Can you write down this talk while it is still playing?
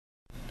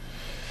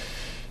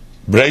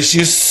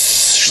Breishis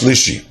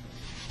Shlishi.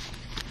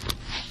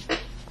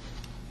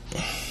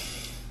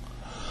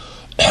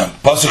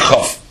 Pasuk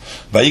Chof.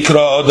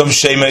 Vayikra Adam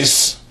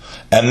Shemes,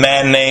 a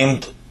man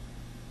named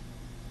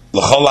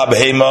L'chol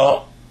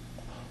HaBehema,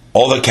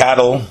 all the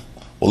cattle,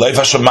 Uleif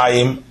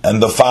HaShamayim,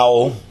 and the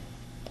fowl,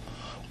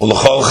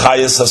 U'l'chol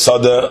Chayes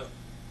HaSoda,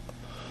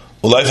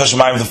 Uleif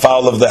HaShamayim, the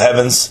fowl of the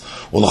heavens,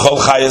 U'l'chol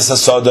Chayes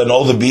HaSoda, and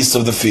all the beasts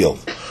of the field.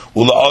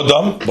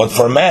 U'l'Adam, but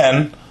for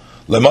man,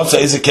 Lemotza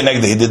Ezek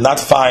Kenegda, he did not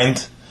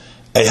find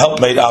a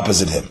helpmate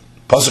opposite him.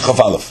 Pasuk Chof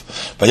Aleph.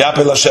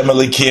 Vayapel Hashem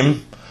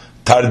Elikim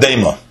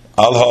Tardema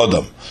Al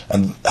Ha'adam.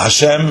 And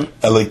Hashem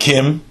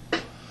Elikim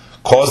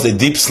caused a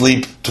deep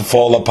sleep to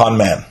fall upon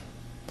man.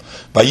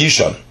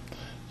 Vayishon,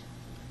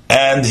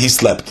 and he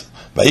slept.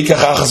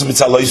 Vayikach achas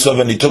mitzaloisov,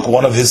 and he took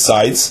one of his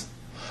sides.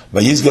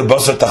 Vayizger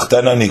basar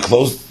tachtena, and he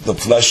closed the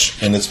flesh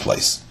in its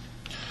place.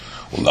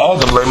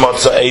 U'la'adam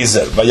le'motza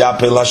ezer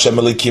vayapel Hashem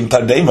Elikim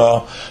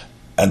Tardema,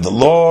 and the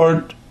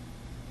Lord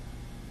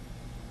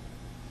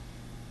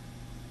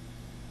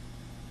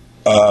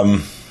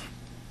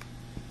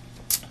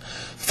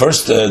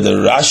first, the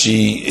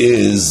Rashi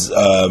is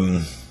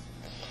Adam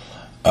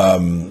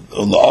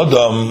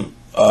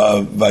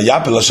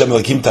Vayapel Hashem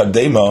Elikim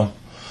Tardema,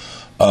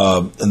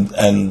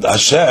 and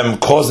Hashem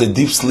caused a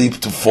deep sleep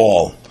to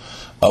fall.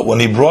 When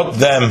he brought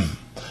them,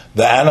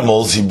 the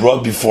animals, he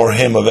brought before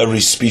him of every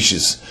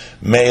species,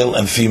 male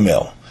and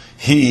female.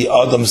 He,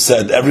 Adam,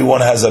 said,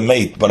 everyone has a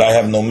mate, but I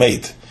have no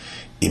mate.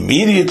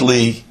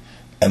 Immediately,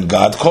 and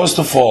God caused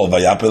to fall,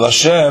 Vayapel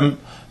Hashem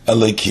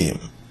Elikim.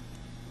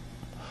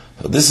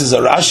 So this is a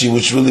Rashi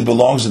which really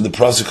belongs in the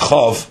Pasuk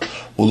Chof,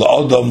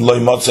 U'la'adam lo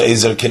yimotza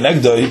ezer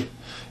kenegdoi,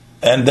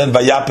 and then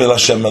Vayapel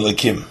Hashem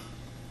Elikim.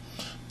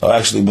 It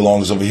actually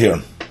belongs over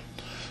here.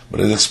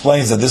 But it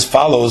explains that this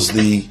follows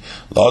the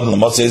La'adam lo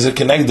yimotza ezer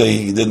kenegdoi,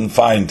 he didn't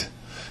find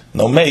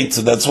no mate,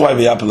 so that's why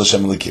Vayapel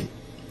Hashem Elikim.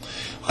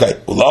 Okay,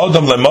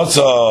 U'la'adam lo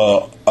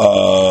yimotza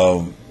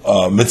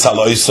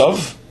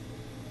mitzaloisov.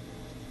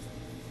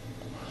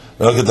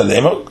 Look at the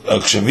name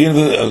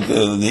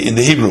in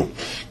the Hebrew.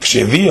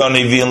 Kshevi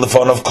onivi in the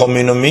form of kol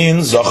minu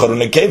min zachar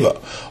unekeva.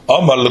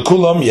 Amar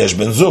lekulam yesh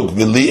ben zug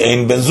v'li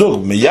ein ben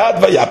zug miyad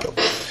vayapel.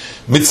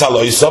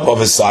 Mitzaloisov, of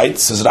his side,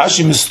 says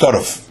Rashi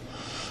mistorov.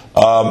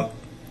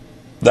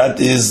 That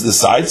is the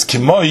sides.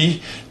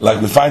 Kimoi,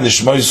 like we find the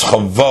Shmois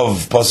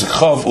Chavav Pasuk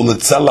Chav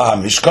uletzela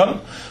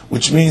hamishkan,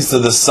 which means to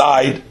the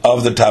side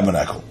of the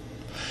tabernacle.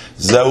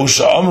 Zehu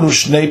sha'amru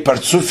shnei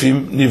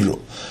partzufim nivru.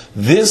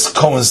 This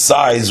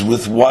coincides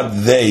with what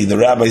the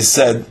rabbi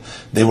said,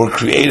 they were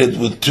created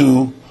with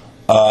two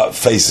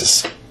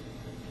faces.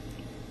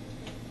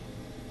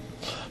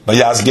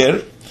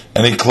 Vayazger,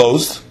 and he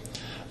closed,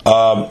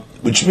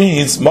 which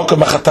means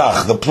Mokem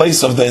Achatach, the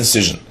place of the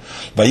incision.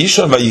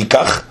 Vayishon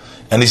vayikach,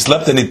 and he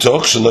slept and he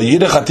took, Shelo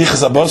yirech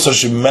hatichas abosar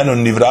shemimenu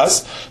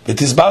nivras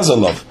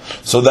v'tizbazolov,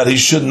 so that he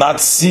should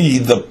not see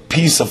the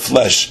piece of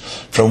flesh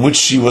from which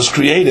she was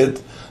created,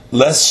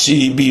 lest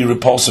she be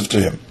repulsive to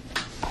him.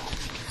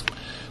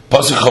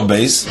 Pasuk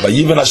Chobeis,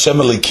 Vayiven Hashem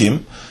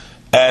Elikim,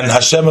 and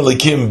Hashem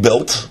Elikim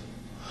built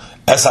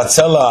Es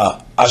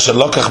Hatzela Asher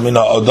Lokach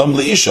Mina Odom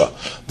Leisha,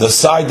 the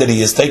side that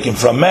he has taken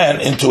from man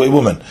into a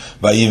woman.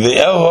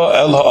 Vayive'elho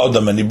El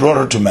Ha'odom, and he brought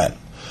her to man.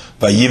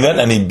 Vayiven,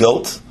 and he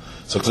built.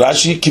 So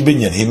Rashi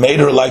Kibinyan, he made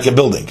her like a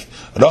building.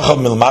 Rochav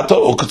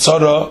Milmato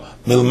Ukutzora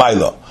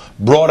Milmailo,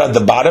 broad at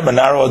the bottom and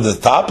narrow at the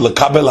top.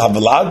 Lekabel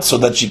Havelad, so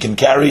that she can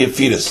carry a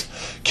fetus.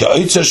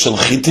 Ke'oitzer Shel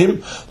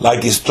Chitim,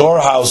 like a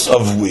storehouse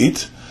of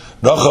wheat.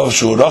 Rochav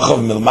Shu Rochav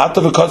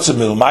Milmato V'Kotzer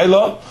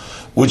Milmailo,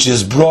 which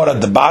is broad at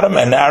the bottom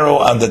and narrow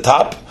on the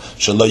top,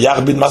 Shelo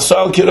Yachbid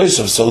Masal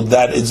Kiroisov, so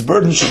that its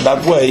burden should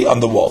not weigh on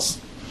the walls.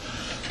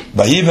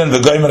 Vayiven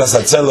V'Goymer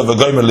Hasatzela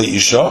V'Goymer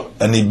Li'isha,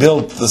 and he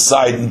built the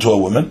side into a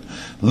woman.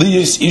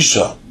 Liyis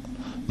Isha,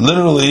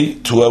 literally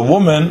to a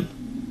woman,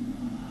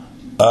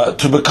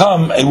 to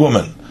become a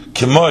woman.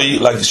 Kimoi,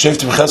 like the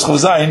Sheftim Cheschav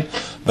Zayin,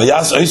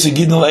 Vayas Oise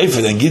Gidin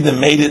L'Ephod, and Gidin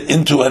made it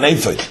into an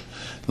ephod.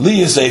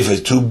 Liyis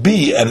ephod, to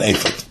be an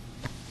ephod.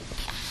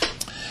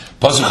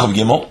 Pasuk Chav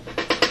Gimel.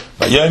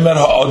 Vayomer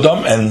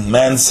ha'odam, and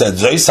man said,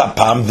 Zois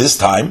ha'pam, this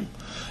time,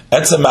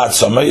 etzem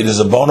ha'atzomah, it is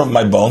a bone of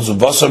my bones,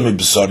 uvasar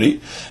mi-b'sori,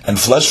 and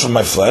flesh from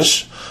my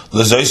flesh,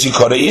 lezois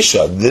yikore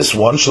isha, this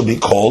one shall be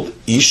called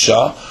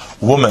Isha,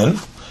 woman,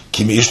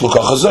 kimi ish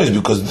l'kach zois,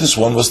 because this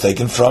one was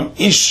taken from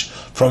Ish,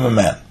 from a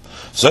man.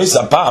 Zois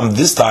ha'pam,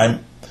 this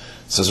time,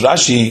 says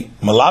Rashi,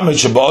 Malamed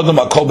sheba'odam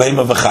ha'kol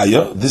behema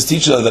v'chaya, this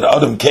teaches that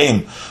Adam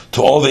came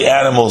to all the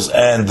animals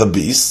and the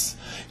beasts,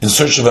 in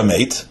search of a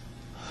mate,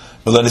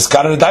 but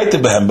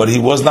he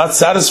was not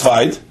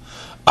satisfied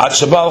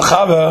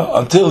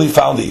until he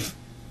found Eve.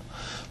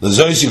 This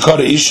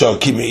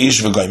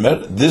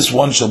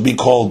one shall be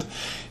called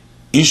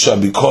Isha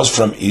because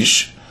from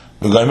Ish.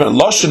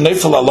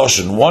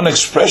 One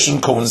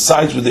expression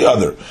coincides with the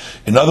other.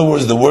 In other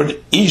words, the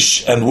word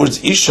Ish and words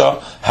Isha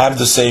have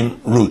the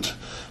same root.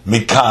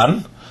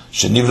 Mikan,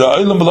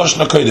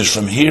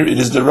 from here it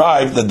is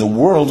derived that the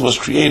world was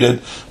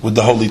created with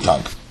the holy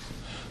tongue.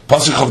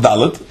 Pasuk of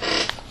Dalet.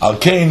 Al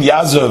Kain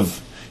Yazav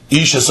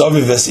Ish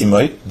Asaviv Ves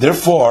Imay.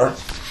 Therefore,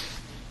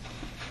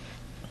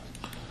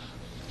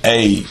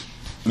 a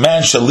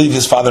man shall leave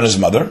his father and his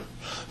mother,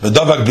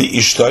 v'davak bi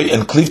ishtoi,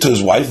 and cleave to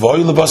his wife,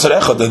 v'oy lebasar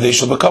echad, and they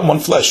shall become one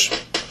flesh.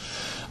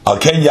 Al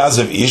Kain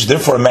Yazav Ish.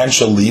 Therefore, a man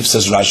shall leave,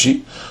 says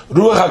Rashi.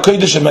 Ruach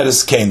HaKodesh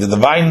Emeres Kain. The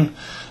divine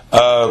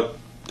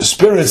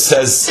Spirit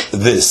says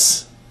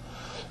this.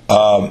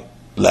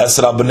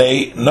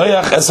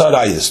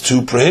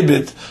 To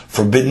prohibit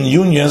forbidden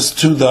unions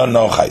to the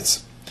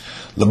Noachites.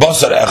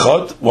 Lebasar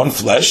echad, one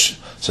flesh.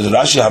 So the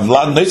Rashi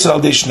Havlad Neitzer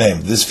al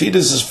Deishneim. This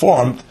fetus is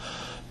formed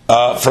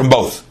from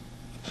both.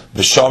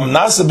 V'sham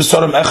nasa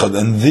b'soram echad,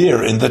 and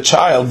there in the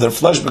child their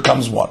flesh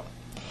becomes one.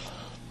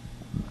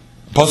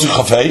 Pasuk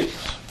Chafei.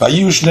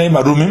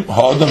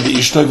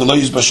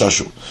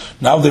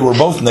 Now they were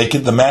both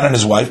naked, the man and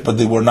his wife, but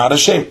they were not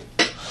ashamed.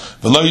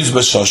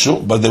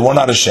 But they were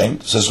not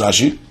ashamed, says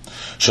Rashi.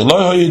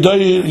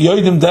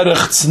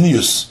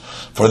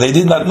 For they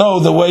did not know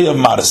the way of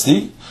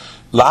modesty,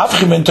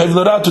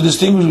 to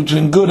distinguish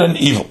between good and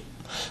evil.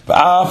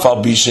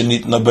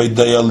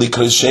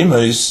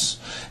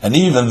 And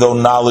even though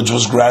knowledge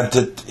was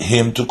granted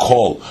him to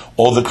call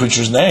all the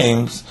creatures'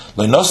 names,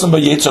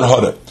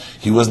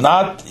 he was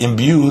not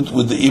imbued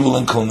with the evil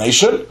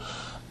inclination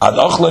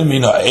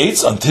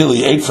until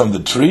he ate from the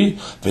tree,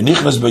 and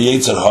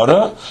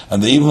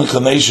the evil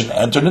inclination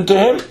entered into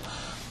him.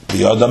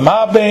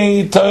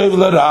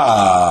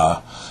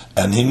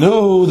 And he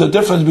knew the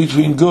difference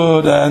between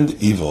good and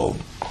evil.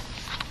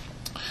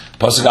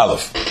 Pasuk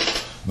Aleph.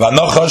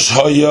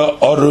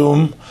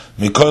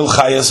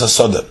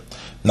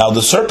 Now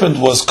the serpent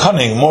was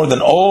cunning more than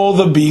all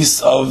the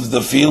beasts of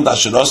the field that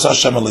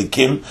Hashem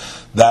Elikim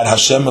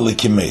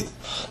made.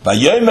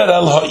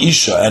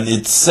 And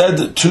it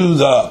said to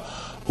the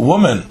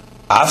woman,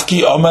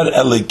 Afki Omer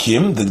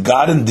Elikim, did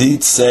God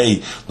indeed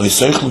say,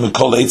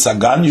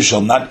 you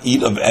shall not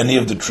eat of any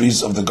of the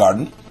trees of the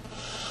garden?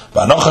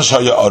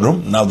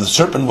 Now the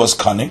serpent was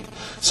cunning.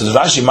 Says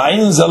Rashi,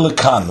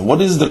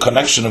 what is the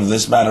connection of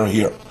this matter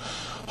here?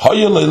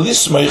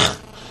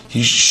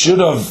 He should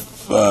have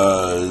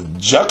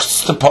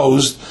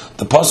juxtaposed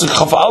the pasuk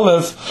Chaf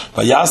Aleph,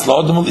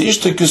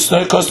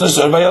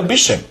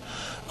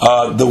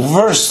 the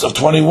verse of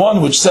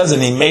 21, which says,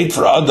 and he made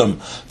for Adam,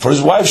 for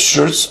his wife,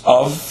 shirts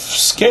of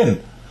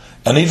skin,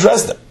 and he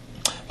dressed them.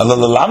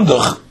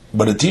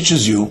 But it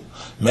teaches you,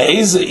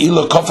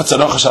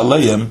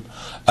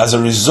 as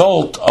a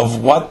result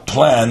of what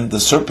plan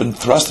the serpent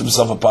thrust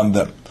himself upon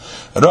them.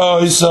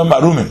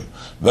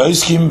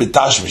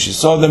 She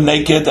saw them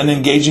naked and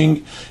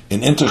engaging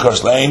in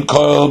intercourse, laying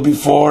coil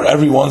before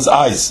everyone's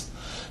eyes.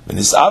 He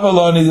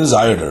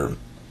desired her.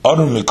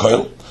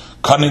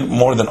 Cunning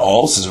more than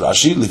all, says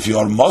Rashi,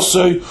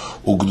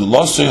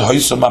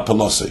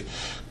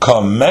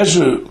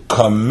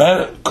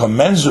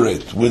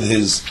 commensurate with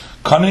his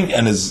cunning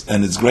and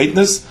its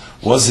greatness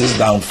was his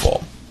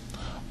downfall.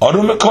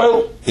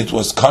 It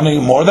was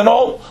cunning more than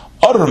all,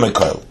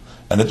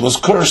 and it was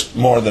cursed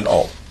more than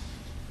all.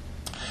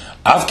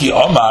 Afki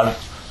Omar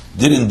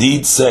did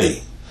indeed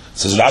say,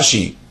 says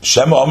Rashi,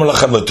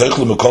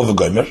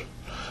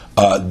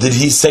 did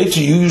he say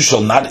to you, you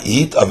shall not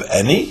eat of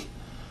any,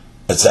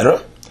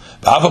 etc.?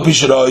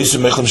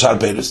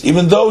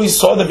 Even though he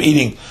saw them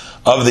eating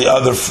of the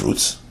other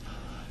fruits.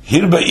 He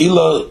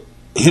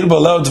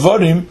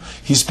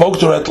spoke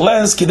to her at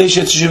length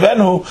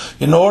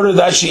in order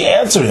that she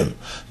answer him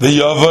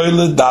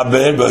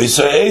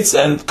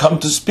and come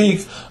to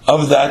speak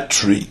of that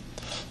tree.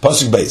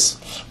 Pasuk base.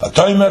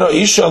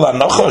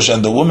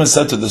 And the woman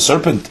said to the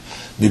serpent,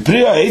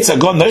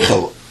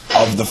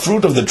 of the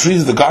fruit of the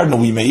trees of the garden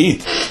we may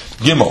eat.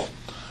 Gimel.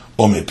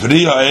 But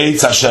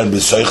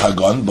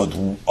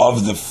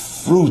of the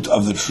fruit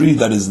of the tree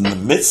that is in the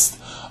midst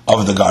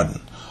of the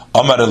garden.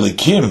 Amar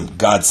Elikim,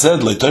 God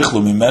said,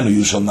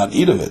 you shall not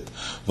eat of it.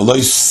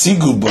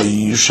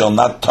 You shall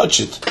not touch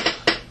it.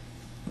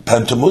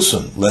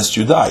 Pentamusun, lest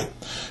you die.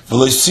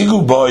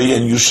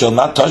 And you shall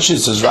not touch it,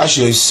 says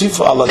Rashi.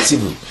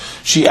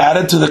 She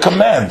added to the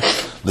command.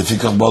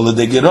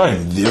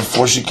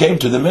 Therefore she came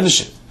to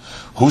diminish it.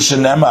 This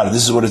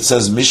is what it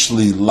says,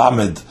 Mishli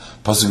Lamed,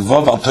 Pasuk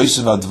Vav al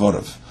Toisiv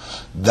Advorav.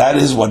 That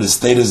is what is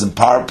stated in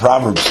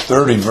Proverbs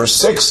 30, verse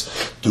 6.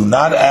 Do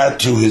not add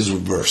to his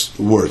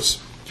words.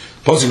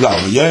 And the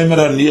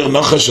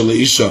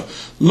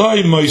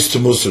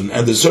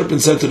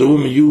serpent said to the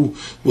woman, you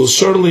will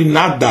surely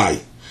not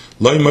die.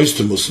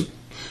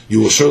 You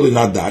will surely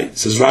not die.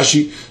 Says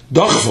Rashi,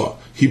 Dachva.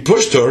 He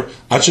pushed her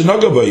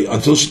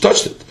until she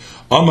touched it.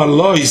 Amar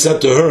Allah, he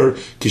said to her,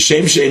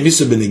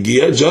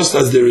 just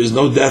as there is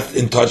no death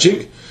in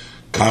touching,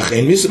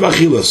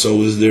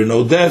 so is there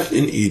no death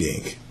in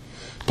eating.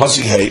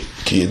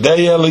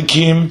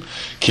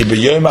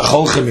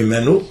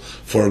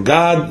 For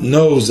God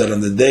knows that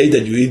on the day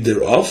that you eat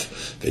thereof,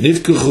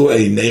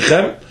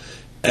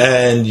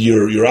 and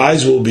your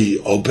eyes will be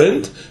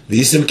opened,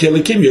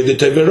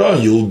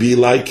 you will be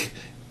like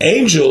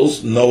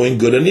angels knowing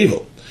good and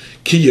evil.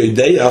 Ki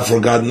yodeya, for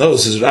God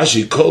knows, says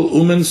Rashi, kol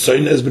umen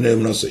soines b'nei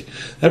u'nosei.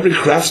 Every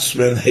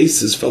craftsman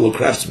hates his fellow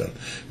craftsman.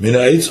 Min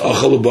ha'etz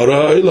achal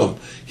bara ha'olam.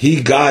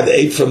 He, God,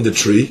 ate from the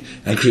tree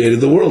and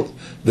created the world.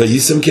 The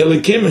Yisem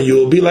Kelikim, and you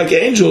will be like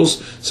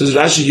angels, says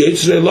Rashi,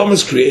 Yotzrei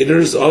Lomas,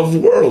 creators of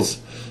worlds.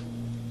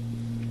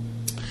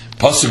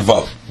 Pasuk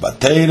Vav,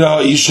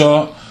 Bateira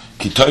Isha,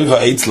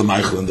 Kitoiva Eitz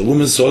L'Maichel, and the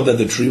woman saw that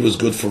the tree was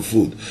good for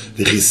food.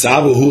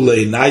 V'chisavu hu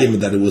le'inayim,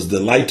 that it was the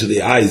light to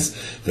the eyes.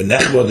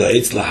 V'nechva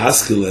Eitz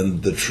L'Haskil,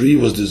 and the tree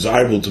was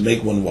desirable to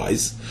make one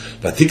wise.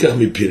 V'tikach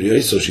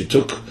mipiriyoi, so she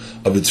took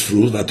of its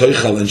fruit,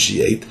 v'toichal, and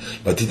she ate.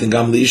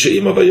 V'titengam li'isha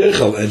ima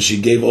v'yoichal, and she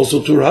gave also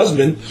to her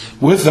husband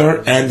with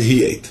her, and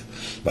he ate.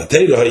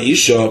 Bateira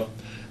Isha,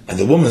 and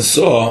the woman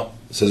saw,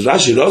 says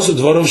Rashi, Rosu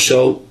Dvorov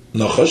Shel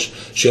Nachash,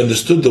 she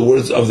understood the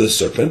words of the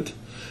serpent,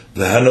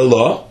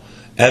 V'hanullah,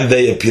 and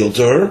they appealed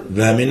to her,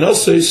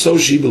 V'haminosei, so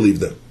she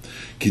believed them.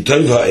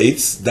 Kitoiv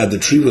ha'etz, that the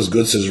tree was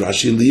good, says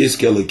Rashi, Liyis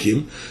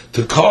Kelikim,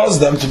 to cause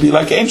them to be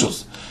like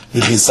angels.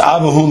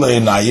 V'chisavu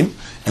le'enayim,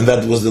 and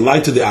that was the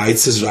light to the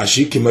eyes, says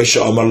Rashi,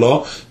 Kimosha Amar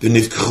Lo,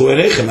 V'nifkchu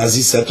enechem, as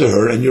he said to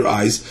her, and your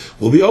eyes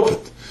will be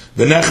opened.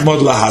 V'nechmod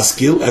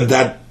lahaskil, and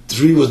that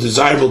tree was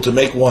desirable to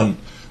make one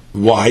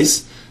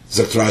wise.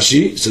 Zakt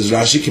Rashi, says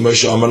Rashi,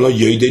 Kimosha Amar Lo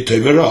Yoidei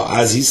Tovera,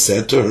 as he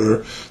said to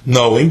her,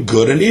 knowing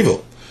good and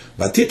evil.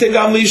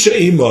 V'titegam li'isha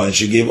imo, and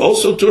she gave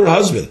also to her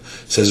husband.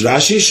 Says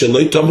Rashi,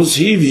 Sheloi Tamus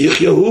hi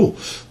v'yichyahu,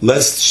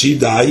 lest she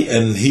die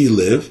and he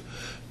live,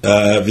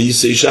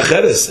 v'yisei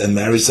shacheres, and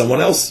marry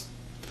someone else.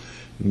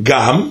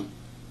 Gam,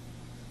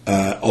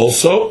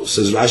 also,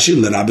 says Rashi,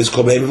 L'rabis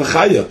kol behem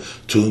v'chaya,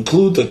 to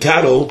include the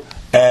cattle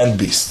and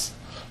beasts.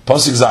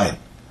 Pasuk Zayin.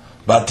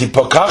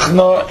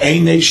 Vatipakachna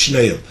einei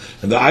shneim,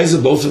 and the eyes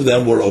of both of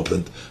them were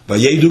opened.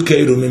 Vayedu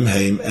keirumim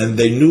heim, and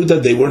they knew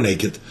that they were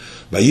naked.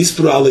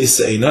 Vayispru alei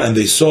seina, and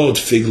they sewed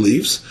fig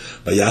leaves.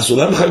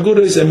 Vayasulem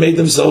chagures, and made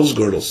themselves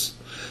girdles.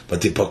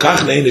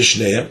 Vatipakachna einei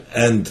shneim,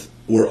 and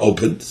were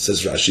opened,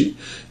 says Rashi.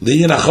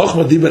 Li'inyan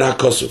hachokma diber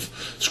hakosuf.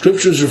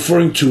 Scripture is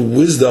referring to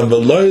wisdom,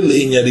 v'loy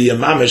li'inyan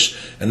yamamish,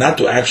 and not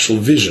to actual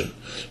vision.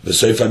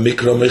 V'soifa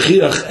mikra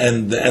mechiach,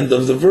 and the end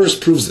of the verse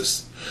proves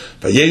this.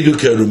 Vayedu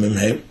keirumim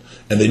heim,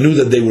 and they knew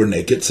that they were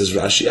naked, says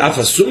Rashi.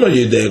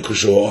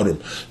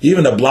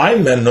 Even a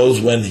blind man knows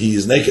when he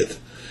is naked.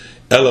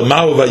 What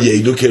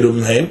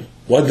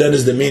then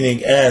is the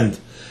meaning? And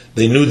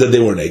they knew that they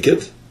were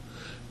naked.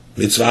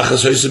 They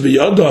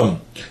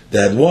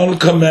had one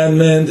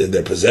commandment in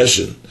their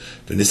possession.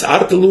 And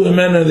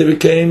they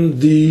became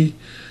the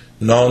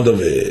known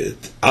of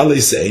it.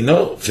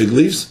 Fig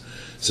leaves,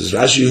 says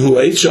Rashi,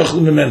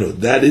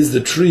 that is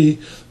the tree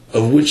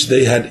of which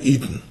they had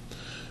eaten.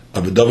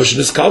 With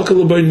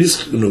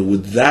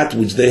that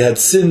which they had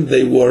sinned,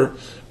 they were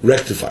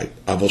rectified.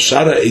 But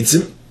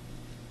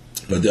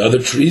the other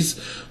trees,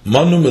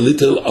 manu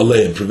melitel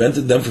aleim,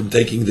 prevented them from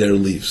taking their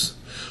leaves.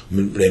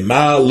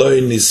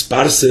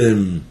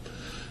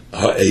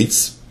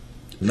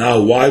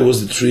 Now, why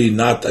was the tree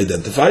not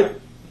identified?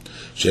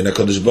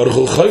 Because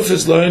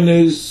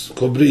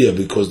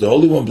the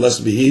Holy One,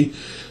 blessed be He,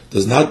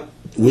 does not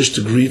wish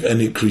to grieve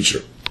any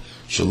creature.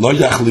 So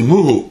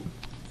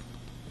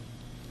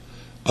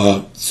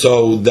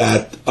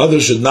that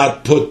others should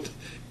not put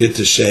it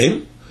to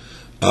shame.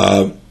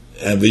 And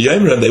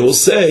they will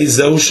say, this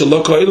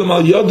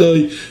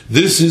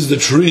is the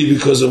tree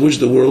because of which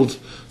the world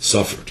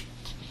suffered.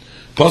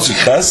 Pasuk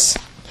Ches,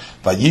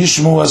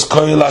 Vayishmu as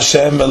koil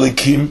Hashem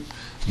Elikim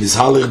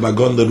mizhalich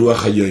bagon leruach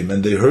hayoim,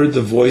 and they heard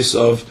the voice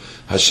of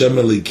Hashem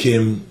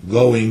Elikim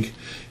going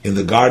in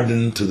the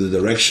garden to the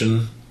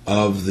direction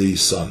of the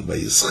sun.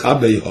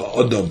 Vayischabe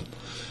ha'odam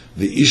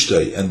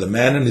v'ishtay, and the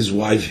man and his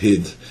wife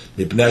hid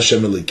mipnei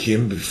Hashem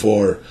Elikim,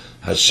 before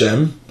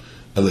Hashem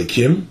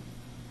Elikim,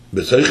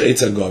 b'toich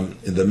eitz hagam,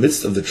 in the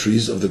midst of the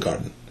trees of the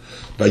garden.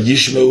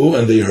 Vayishmeu,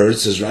 and they heard,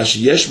 says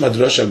Rashi, Yesh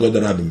madrash agod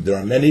rabim, there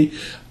are many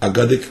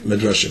agadic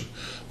madrashim.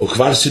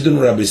 Ukvar sidun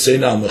Rabbi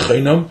Seina al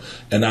mechinam,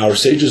 and our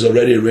sages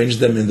already arranged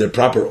them in their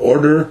proper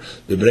order.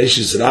 The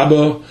Breishis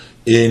Rabba,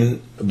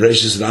 in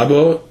Breishis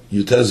Rabba,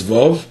 Yutez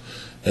Vov,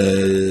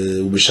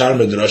 Ubishar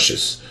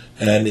Medrashis,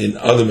 and in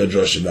other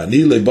Medrashim.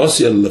 Ani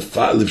lebasi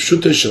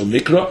lefshute shel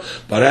mikra,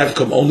 but I have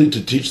come only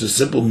to teach the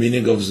simple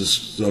meaning of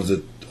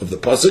the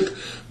pasuk.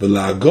 And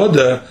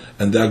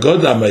the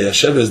Agoda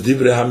Mayashev is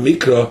Divrei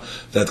HaMikra,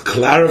 that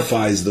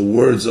clarifies the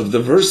words of the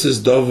verses,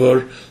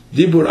 Dover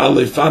Dibur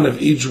Alefan, of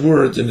each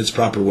word in its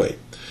proper way.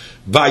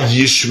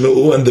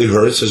 Vayishmeu, and they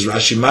heard, says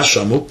Rashi,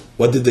 Mashamu,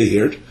 what did they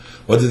hear?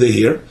 What did they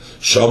hear?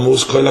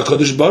 Shamus Kol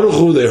HaKadosh Baruch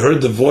Hu, they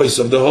heard the voice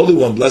of the Holy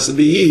One, blessed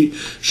be He,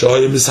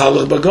 Shohayim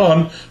Mishalach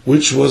Bagon,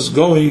 which was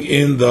going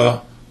in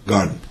the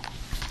garden.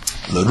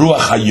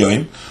 L'ruach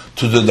hayoim,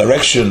 to the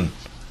direction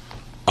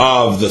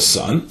of the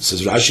sun,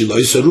 says Rashi,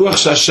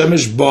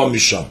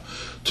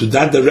 to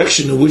that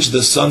direction in which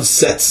the sun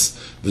sets,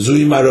 and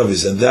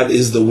that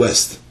is the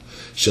west.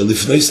 For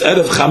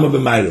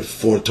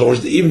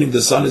towards the evening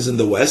the sun is in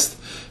the west,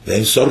 and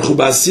they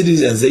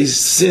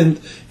sinned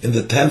in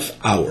the 10th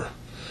hour.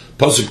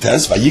 Pasuk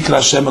Tes, Vayikra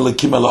Hashem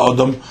Elokim el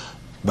Adam,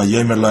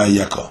 Vayomer lo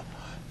hayako.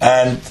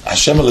 And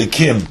Hashem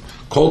Elikim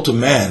called to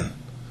man,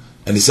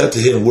 and he said to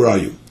him, "Where are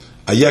you?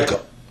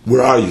 Ayeka,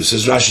 where are you?"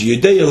 Says Rashi,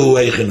 Yedeyahu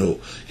Heichenu.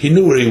 He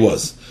knew where he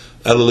was.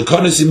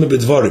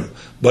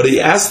 But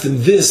he asked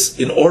him this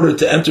in order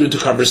to enter into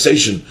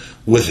conversation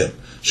with him.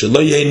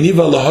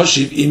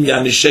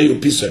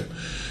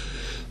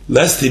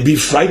 Lest he be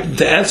frightened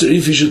to answer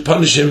if he should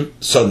punish him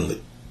suddenly.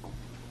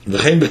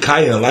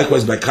 And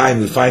likewise by Cain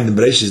we find in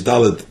Bereshis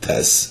Dalet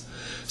Tes.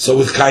 So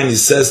with Cain he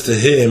says to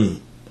him,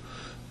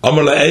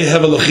 Amar la'ei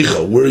Hevel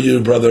achicha, where are you,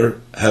 brother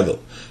Hevel?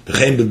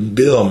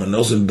 And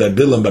also by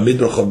Bilam, by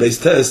Midrach Beis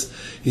Tes,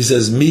 he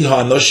says,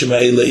 Miha anoshim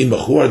ha'ele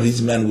imach, who are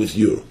these men with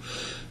you?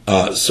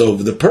 So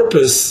the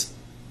purpose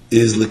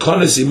is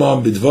Likonis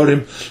Imam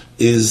Bidvorim,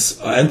 is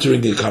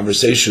entering a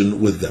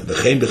conversation with them.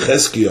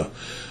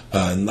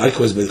 And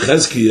likewise by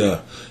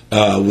Cheskia,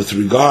 with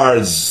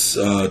regards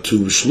to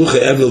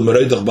Shluchei Evil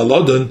Meroidach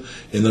Balodon,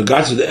 in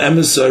regard to the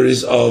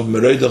emissaries of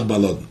Meroidach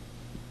Balodon.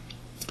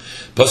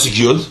 Pasuk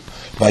Yud,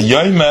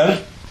 Vayomer,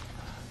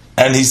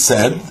 and he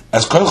said,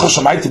 as Kol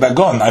Choshamayti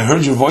Bagon, I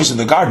heard your voice in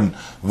the garden,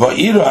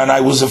 Va'ira, and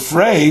I was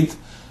afraid,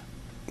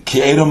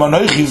 Ki Eiro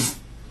Manoichiv,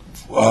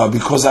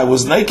 because I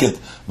was naked,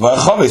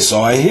 Va'achave,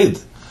 so I hid.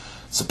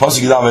 So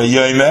Pasuk Yud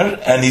Vayomer,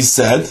 and he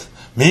said,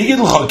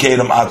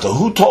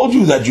 who told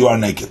you that you are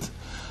naked?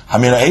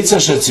 Have you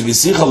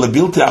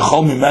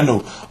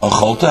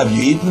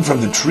eaten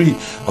from the tree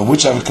of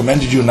which I have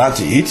commanded you not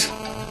to eat?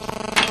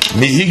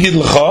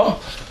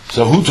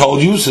 So who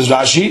told you? Says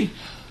Rashi,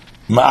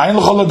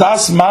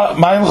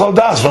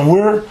 from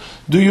where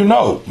do you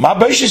know?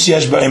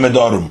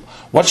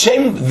 What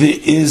shame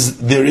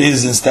there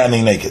is in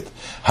standing naked?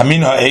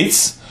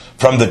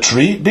 From the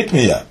tree?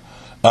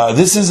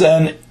 This is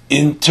an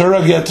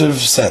interrogative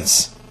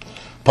sense.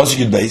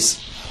 Pasuk Beis,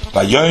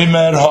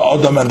 Vayomer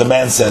ha'adam, and the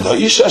man said,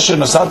 Ha'isha asher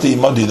nasati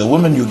imadi, the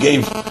woman you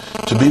gave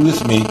to be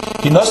with me,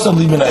 he nastan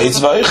li min ha'etz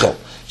va'eichel.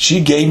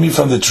 She gave me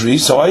from the tree,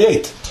 so I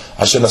ate.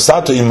 Asher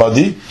nasati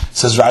imadi,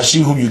 says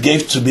Rashi, whom you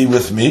gave to be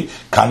with me,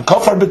 kan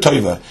kofar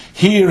b'toiva.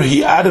 Here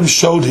Adam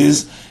showed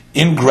his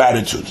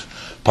ingratitude.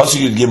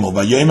 Pasuk Gimel,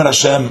 Vayomer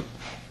Hashem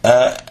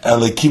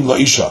Elikim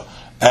la'isha,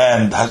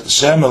 and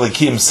Hashem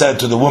Elikim said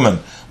to the woman,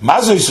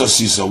 Mazo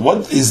isosiso,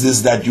 what is this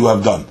that you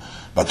have done?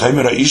 And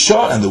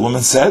the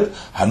woman said,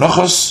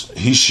 Hanochos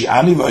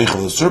hishiani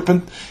v'oichel, the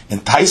serpent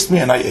enticed me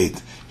and I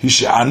ate.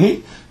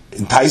 Hishiani,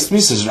 enticed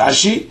me, says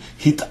Rashi,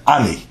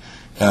 hitani.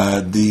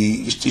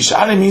 The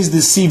hishiani means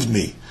deceived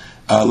me.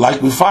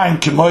 Like we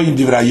find, Kimoy in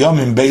Divrei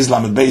Yomim, Beis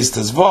Lamed Beis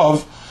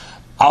Tezvov,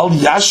 Al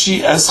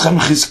Yashi Eschem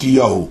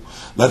Chizkiyahu.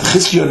 Let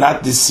Chizkiyahu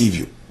not deceive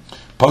you.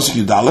 Pasuk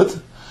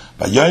Yudalet,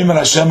 Vayomer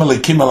Hashem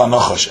Elikim el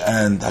Hanochos,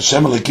 and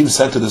Hashem Elikim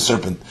said to the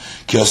serpent,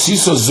 Ki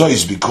osiso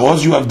zois,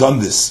 because you have done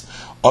this,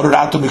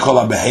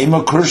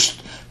 cursed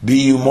be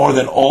you more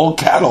than all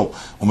cattle,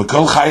 and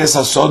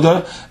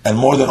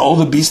more than all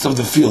the beasts of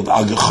the field.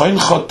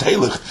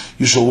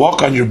 You shall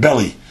walk on your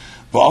belly,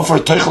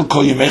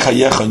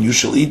 and you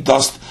shall eat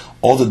dust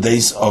all the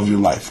days of your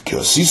life.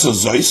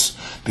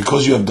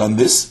 Because you have done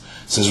this,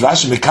 says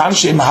Rashi,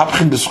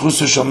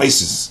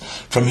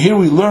 from here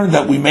we learn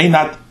that we may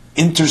not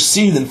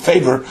intercede in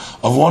favor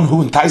of one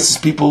who entices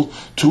people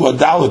to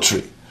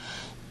idolatry.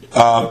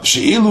 For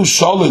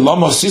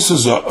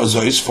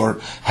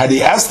had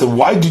he asked him,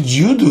 why did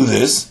you do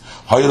this?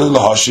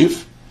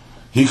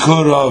 He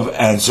could have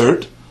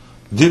answered,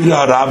 the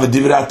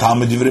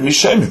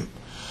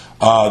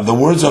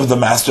words of the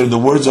master, the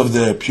words of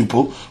the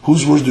pupil,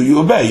 whose words do you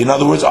obey? In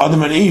other words,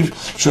 Adam and Eve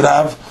should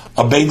have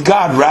obeyed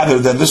God rather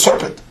than the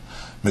serpent.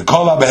 More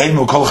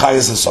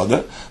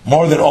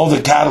than all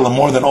the cattle and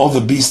more than all the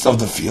beasts of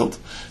the field,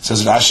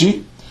 says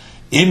Rashi,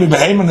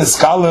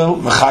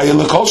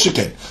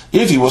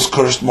 if he was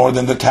cursed more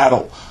than the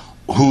cattle,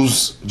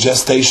 whose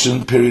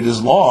gestation period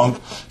is long,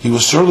 he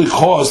was surely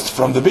caused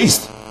from the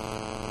beast.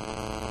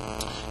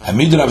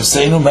 Hamid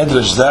Rabbeinu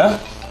Medrash there,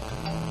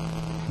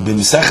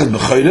 b'Misechet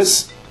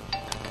B'Choros,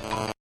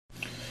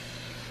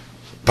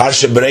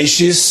 Parsha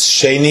Bereshis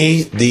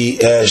Sheni, the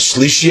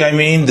Shlishi,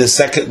 the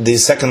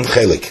second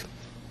chelik.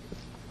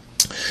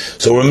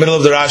 So we're in the middle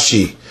of the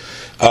Rashi.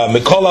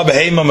 Mikol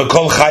Behema,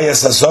 Mikol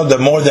Chayas Hasoda,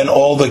 more than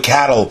all the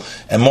cattle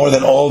and more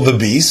than all the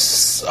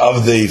beasts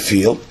of the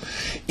field.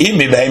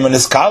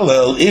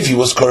 If he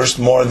was cursed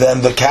more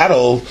than the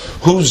cattle,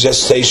 whose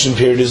gestation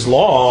period is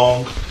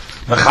long,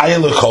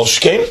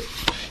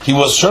 he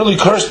was surely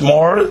cursed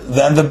more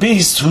than the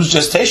beast, whose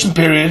gestation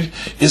period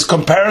is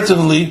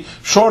comparatively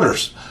shorter.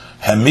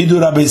 Our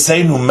rabbis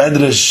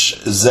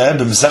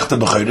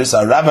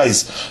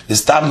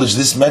established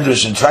this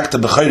medrash in Tracta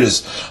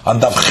B'Choros on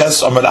Daf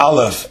Ches Amud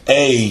Aleph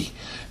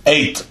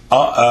A8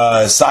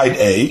 side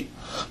A.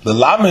 The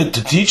Lamed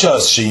to teach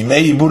us that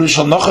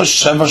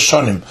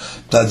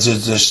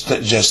the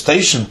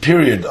gestation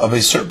period of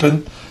a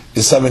serpent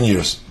is 7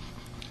 years.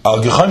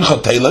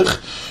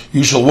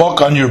 You shall walk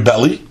on your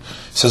belly.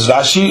 Says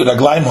Rashi,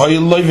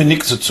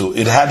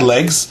 it had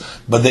legs,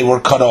 but they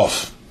were cut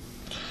off.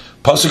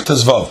 Pasuk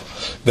Tezvav,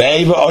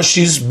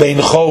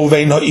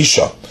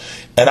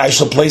 and I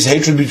shall place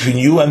hatred between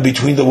you and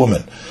between the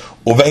woman.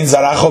 Uvein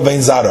zaracho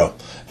vein zara,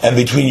 and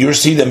between your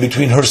seed and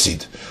between her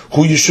seed.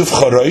 Hu yishuv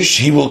charosh,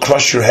 he will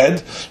crush your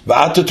head.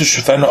 Va'ato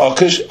teshufenu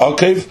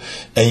akev,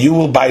 and you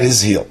will bite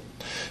his heel.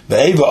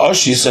 Ve'eva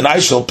oshis, and I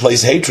shall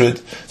place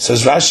hatred,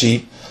 says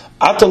Rashi.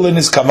 Atalin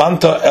is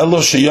kavanta elo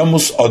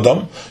sheyamus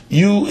odam.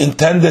 You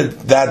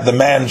intended that the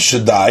man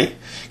should die.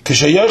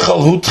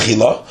 Kishayochal hu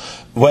tchila,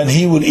 when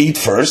he would eat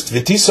first.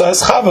 V'tisa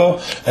es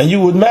chava, and you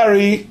would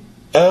marry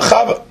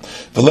Chava.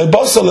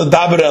 V'lebosa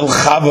ledaber el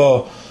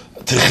Chava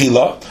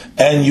tchila,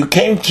 and you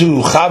came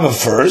to Chava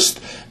first.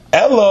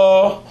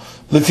 Elo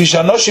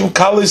lefishanoshim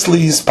kalis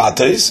lihis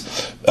pates,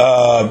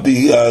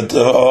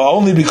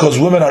 only because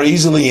women are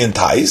easily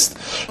enticed.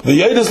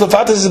 V'yodas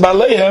lefates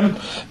balehem,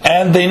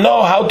 and they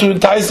know how to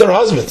entice their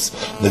husbands.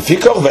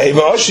 Lefikach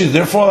ve'eva oshi,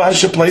 therefore I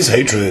should place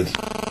hatred.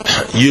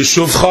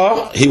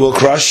 Yeshuvcha, he will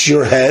crush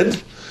your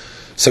head.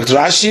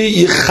 Rashi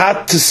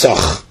yichat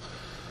tisach.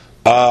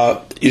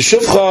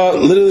 Yeshuvcha,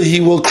 literally, he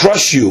will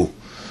crush you.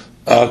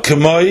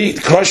 Kemoi,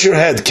 crush your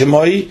head.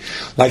 Kemoi,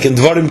 like in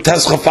Dvarim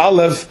Teschaf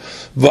Aleph,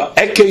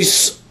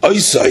 va'ekes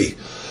oisai.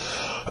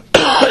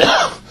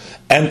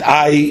 And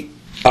I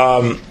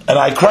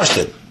crushed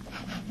it.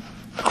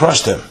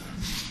 Crushed him.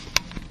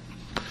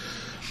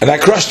 And I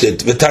crushed it.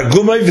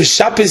 V'targumai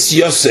v'shapis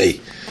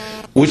yosei,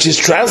 which is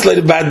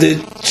translated by the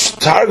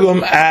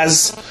Targum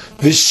as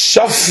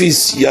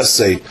v'shafis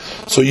yosei.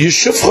 So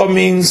Yeshuvcha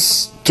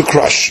means to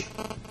crush.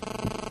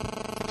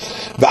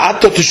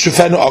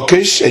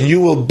 And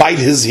you will bite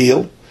his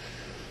heel.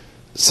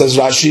 Says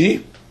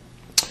Rashi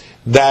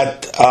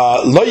that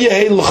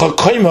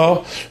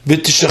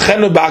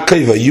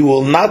you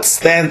will not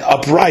stand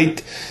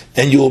upright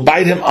and you will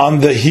bite him on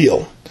the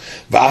heel.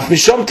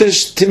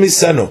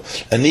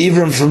 And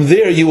even from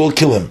there you will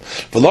kill him.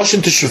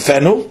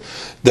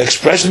 The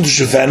expression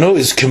teshufenu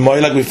is k'moy,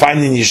 like we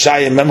find in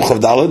Yeshaya Mem Chav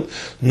Daled,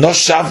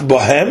 noshav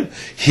bohem,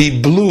 he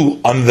blew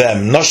on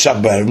them.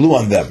 Noshav bohem, blew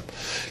on them.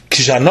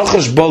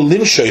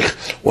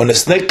 When a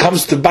snake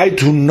comes to bite,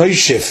 hu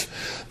noishif,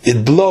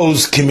 it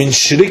blows kimin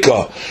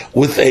shrika,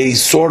 with a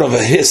sort of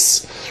a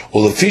hiss.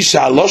 And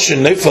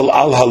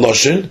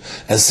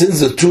since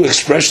the two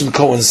expressions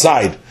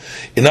coincide,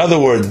 in other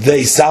words,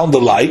 they sound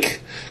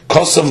alike,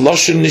 kosav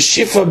loshen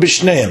nishifa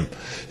b'shneim.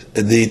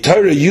 The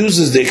Torah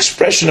uses the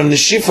expression of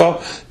nishifa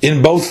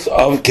in both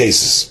of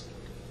cases.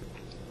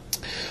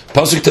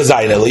 Pasuk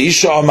Tazayin,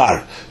 Elisha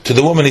Amar, to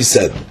the woman he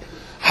said,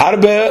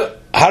 Harbe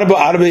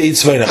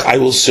itzveinach, I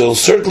will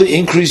certainly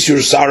increase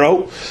your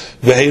sorrow,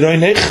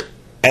 v'heiroinech,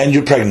 and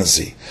your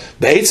pregnancy.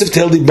 Be'etzev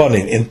teldi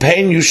bonim, in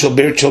pain you shall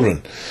bear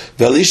children.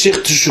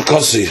 Ve'lishich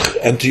tushukosich,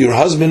 and to your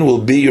husband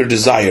will be your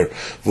desire.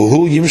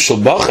 V'hu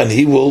yimshal bach, and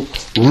he will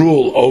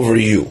rule over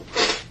you.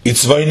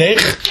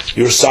 Itzveinech,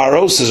 your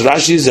sorrow, says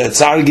Rashi,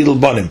 zetzar gidel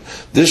bonim.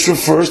 This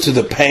refers to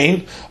the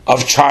pain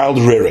of child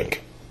rearing.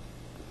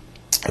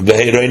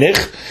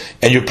 V'heiroinech,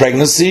 and your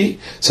pregnancy,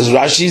 says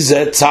Rashi,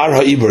 zetzar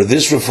ha'ibur.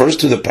 This refers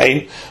to the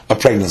pain of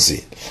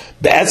pregnancy.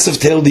 Be'etzev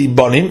teldi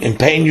bonim, in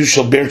pain you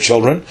shall bear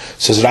children,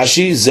 says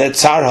Rashi,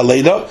 zetzar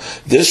ha'leida.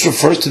 This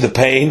refers to the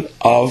pain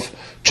of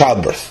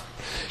childbirth.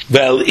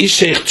 Ve'el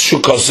ishech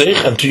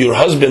shukosech, and to your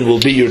husband will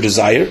be your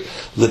desire.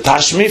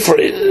 L'tashmish for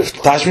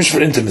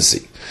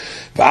intimacy.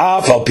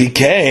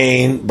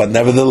 But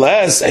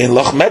nevertheless, you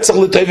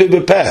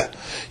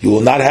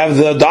will not have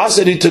the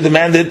audacity to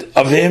demand it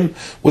of him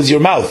with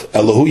your mouth.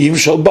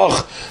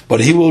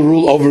 But he will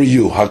rule over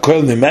you.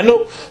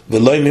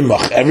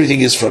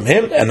 Everything is from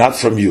him and not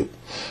from you.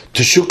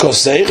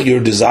 Tushukosech, your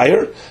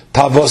desire.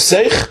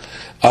 Tavosech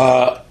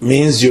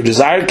means your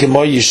desire.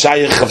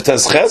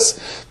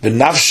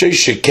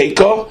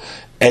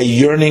 A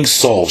yearning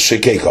soul.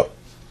 Shekeko.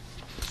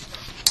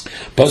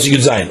 Pasuk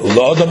Yud Zayin,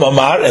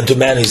 Amar, and to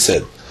man he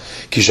said,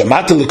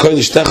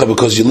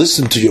 because you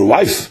listened to your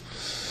wife,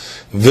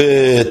 and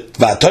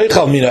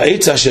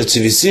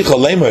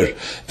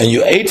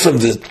you ate from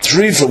the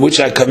tree from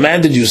which I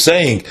commanded you,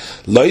 saying,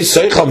 you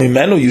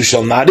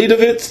shall not eat of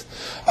it.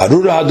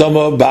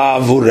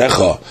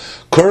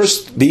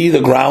 Cursed be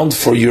the ground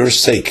for your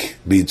sake.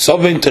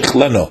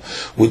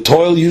 With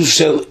toil you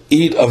shall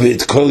eat of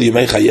it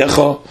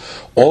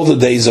all the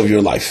days of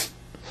your life.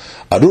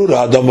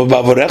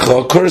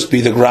 Cursed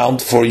be the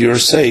ground for your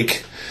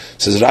sake.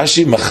 Says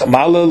Rashi,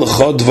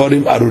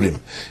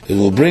 it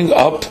will bring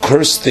up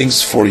cursed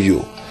things for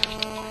you.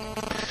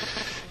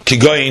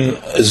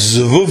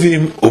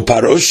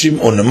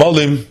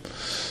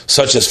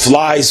 Such as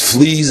flies,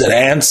 fleas, and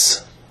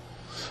ants.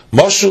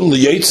 This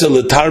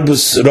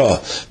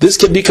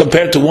can be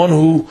compared to one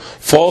who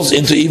falls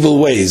into evil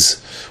ways.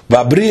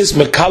 And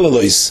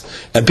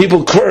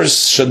people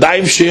curse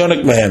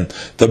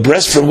the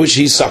breast from which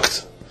he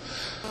sucked.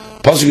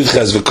 And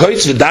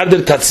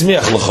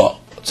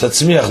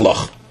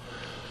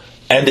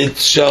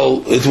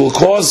it will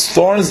cause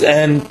thorns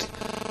and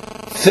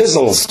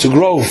thistles to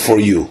grow for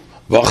you.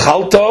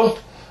 And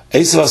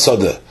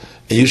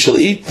you shall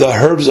eat the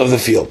herbs of the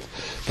field.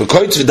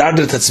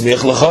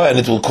 And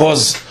it will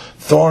cause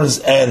thorns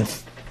and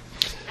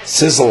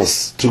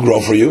thistles to grow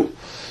for you.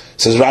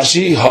 Says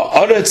Rashi,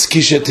 Ha'aretz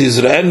kishet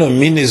Yizra'enu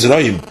min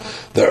Yizra'im.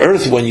 The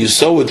earth, when you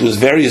sow it with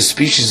various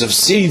species of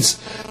seeds,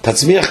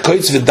 Tatzmiach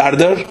koitz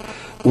v'dardar,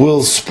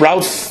 will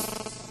sprout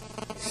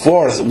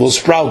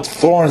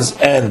thorns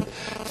and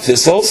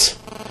thistles.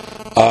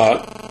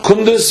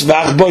 Kundus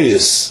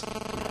v'achboyis.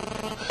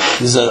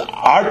 These are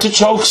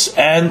artichokes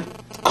and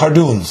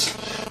cardoons,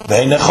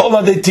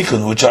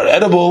 which are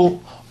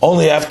edible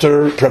only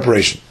after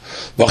preparation.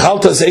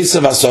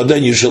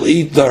 And you shall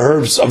eat the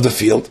herbs of the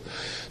field.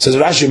 Says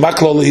Rashi,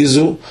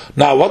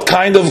 now what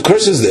kind of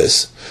curse is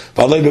this?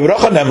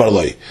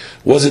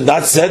 Was it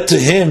not said to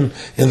him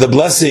in the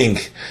blessing,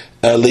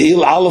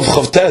 Le'il Aleph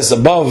Chavtes,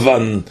 above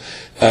on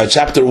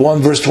chapter 1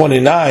 verse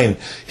 29,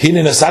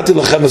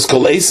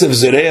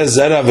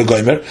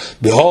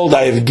 behold,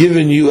 I have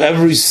given you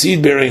every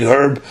seed-bearing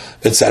herb,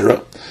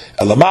 etc.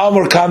 But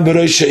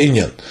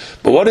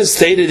what is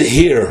stated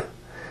here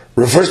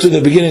refers to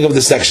the beginning of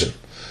the section.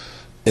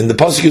 In the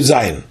Pasuk Yud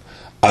Zayin,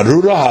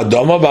 Arura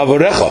Hadoma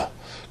Bavarecha,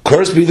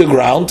 cursed be the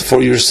ground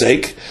for your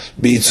sake,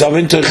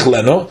 B'itzavin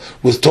Techleno,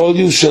 with toil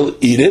you shall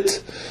eat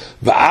it,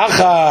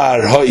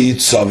 V'achar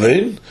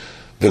ha'itzavin,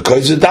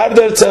 V'koyz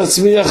v'dardar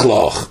tzmiach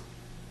loch.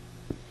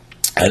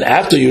 And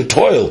after your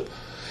toil,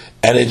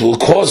 and it will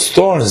cause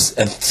thorns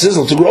and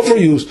sizzle to grow for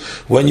you,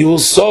 when you will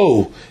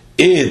sow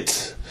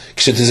it,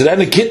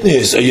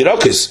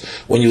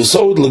 when you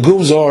sow it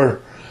legumes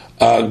or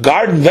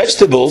garden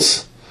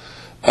vegetables,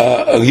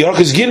 it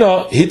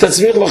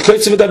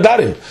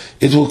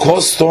will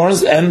cause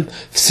thorns and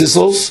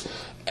thistles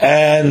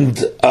and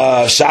and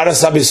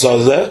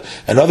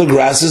other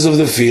grasses of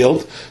the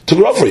field to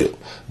grow for you.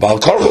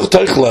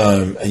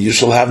 And you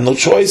shall have no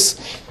choice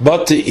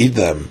but to eat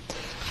them.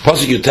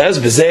 With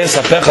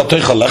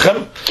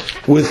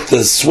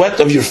the sweat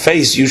of your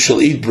face you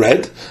shall eat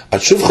bread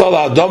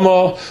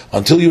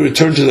until you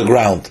return to the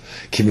ground.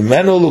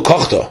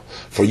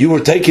 For you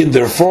were taken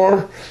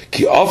therefore,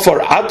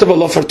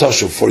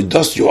 for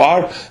dust you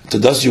are, to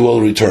dust you will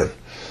return.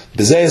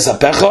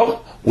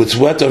 With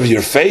sweat of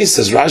your face,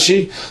 says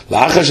Rashi,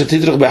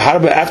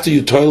 after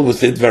you toil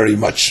with it very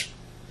much.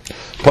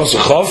 And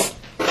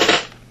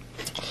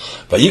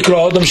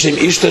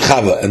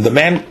the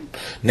man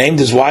named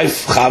his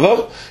wife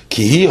Chava,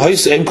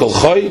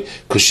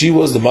 because she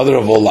was the mother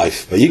of all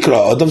life.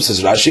 Vayikra Adam,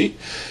 says Rashi,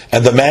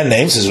 and the man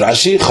named, says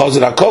Rashi,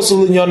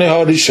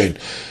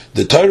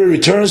 the Torah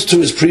returns to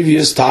his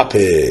previous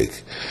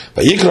topic.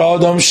 Vayikra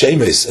Adam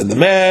Shemes, and the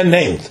man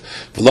named,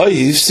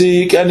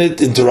 and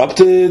it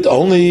interrupted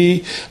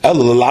only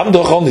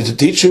to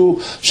teach you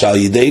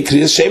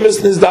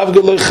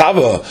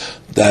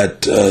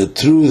that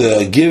through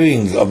the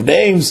giving of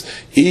names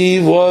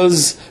Eve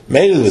was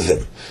mated with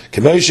him.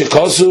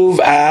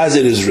 As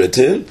it is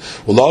written,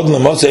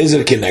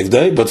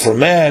 but for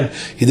man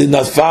he did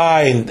not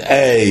find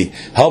a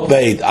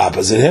helpmate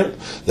opposite him,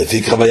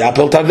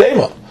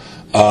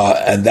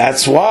 and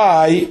that's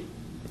why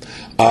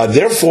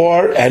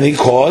therefore, and he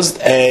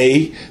caused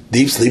a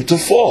deep sleep to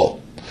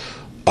fall.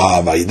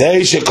 And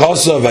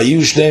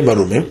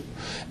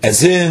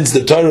since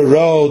the Torah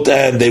wrote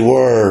and they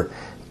were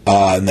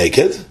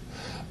naked,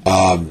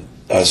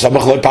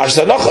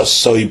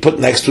 so he put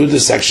next to it the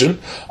section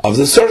of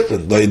the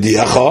serpent,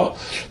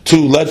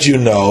 to let you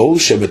know,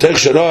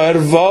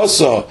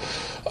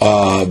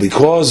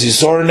 because he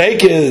saw her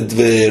naked,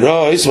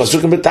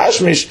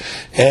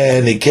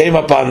 and he came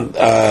upon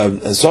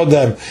and saw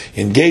them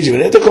engaging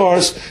in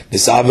intercourse, he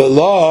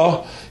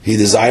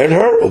desired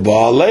her,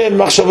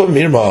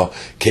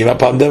 came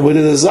upon them with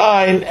a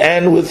design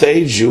and with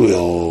a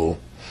jewel.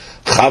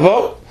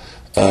 Chava,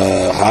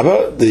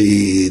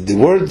 the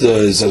word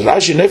says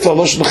Rashi Nefal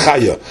Loshen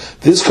Chaya.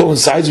 This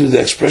coincides with the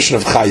expression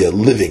of Chaya,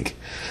 living.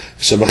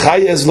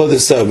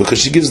 Because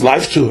she gives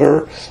life to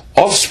her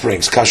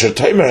offsprings. Kasher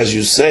Tomer, as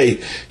you say,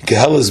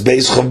 Kehelas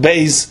Beis Chav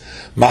Beis,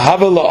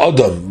 Mahava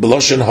LaAdam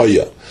B'Loshen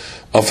Hoya.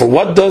 For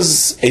what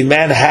does a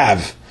man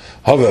have?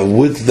 Hava,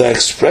 with the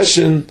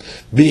expression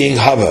being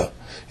Hava.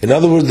 In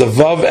other words, the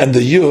Vav and the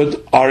Yud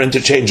are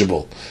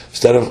interchangeable.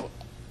 Instead of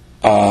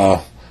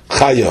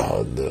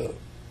Chaya,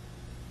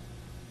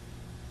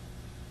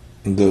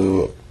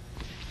 the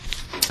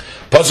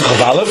Pasuk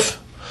of Aleph,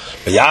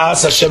 and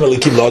Hashem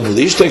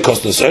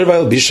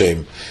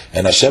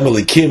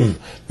Elikim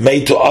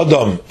made to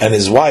Adam and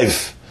his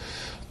wife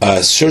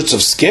shirts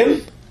of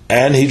skin,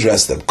 and he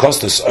dressed them.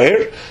 Kostas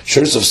Oir,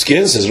 shirts of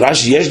skin, says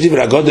Rashi, Yesh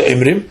Divrei Agoda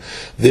Emrim.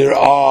 There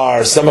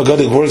are some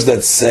Agodic words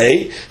that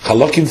say,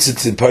 Chalokim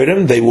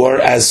Tzitziporim, they were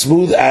as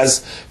smooth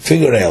as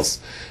fingernails.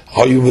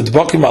 Hayu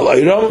Midbakim Al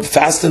Oiram,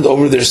 fastened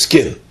over their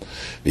skin.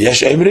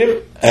 Yesh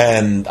Emrim,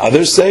 and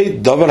others say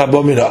Davar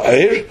Habomin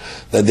Ha'ir,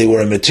 that they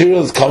were a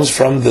material that comes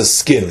from the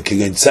skin,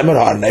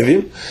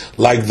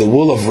 like the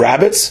wool of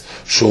rabbits,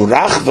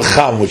 Shurach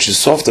v'cham, which is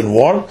soft and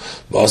warm,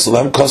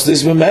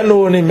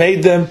 and he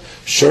made them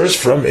shirts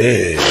from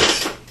it.